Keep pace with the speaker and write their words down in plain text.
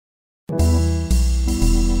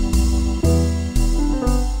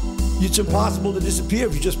It's impossible to disappear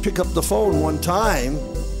if you just pick up the phone one time.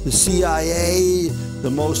 The CIA, the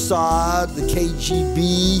Mossad, the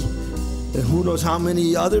KGB, and who knows how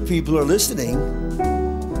many other people are listening.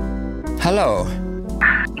 Hello.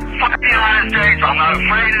 Fuck the United States. I'm not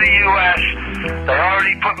afraid of the U.S. They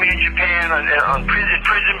already put me in Japan on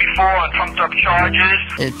prison before on trumped-up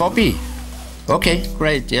charges. Bobby. Okay,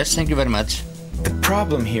 great. Yes, thank you very much. The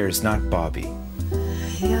problem here is not Bobby.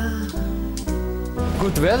 Yeah.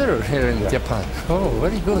 Good weather here in Japan. Oh,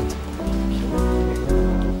 very good.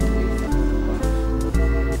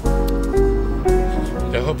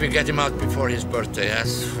 I hope you get him out before his birthday.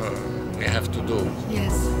 That's what we have to do.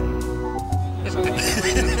 Yes.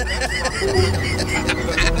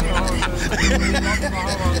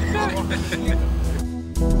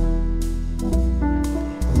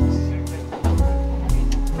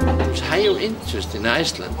 There's higher interest in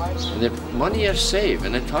Iceland, and the money is safe.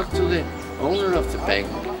 And I talked to the owner of the bank,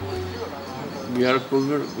 Björk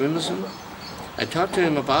Wilmerson. I talked to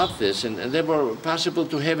him about this, and they were possible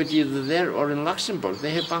to have it either there or in Luxembourg.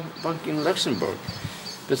 They have bank in Luxembourg.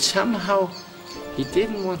 But somehow he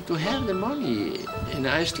didn't want to have the money in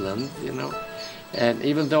Iceland, you know, and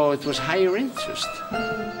even though it was higher interest.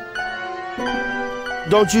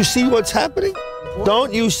 Don't you see what's happening?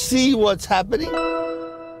 Don't you see what's happening?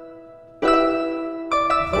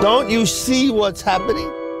 Don't you see what's happening?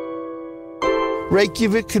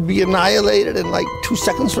 Reykjavik could be annihilated in like 2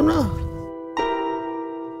 seconds from now.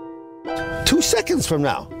 2 seconds from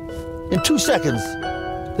now. In 2 seconds,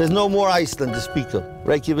 there's no more Iceland to speak of.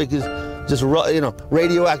 Reykjavik is just,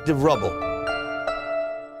 radioactive rubble.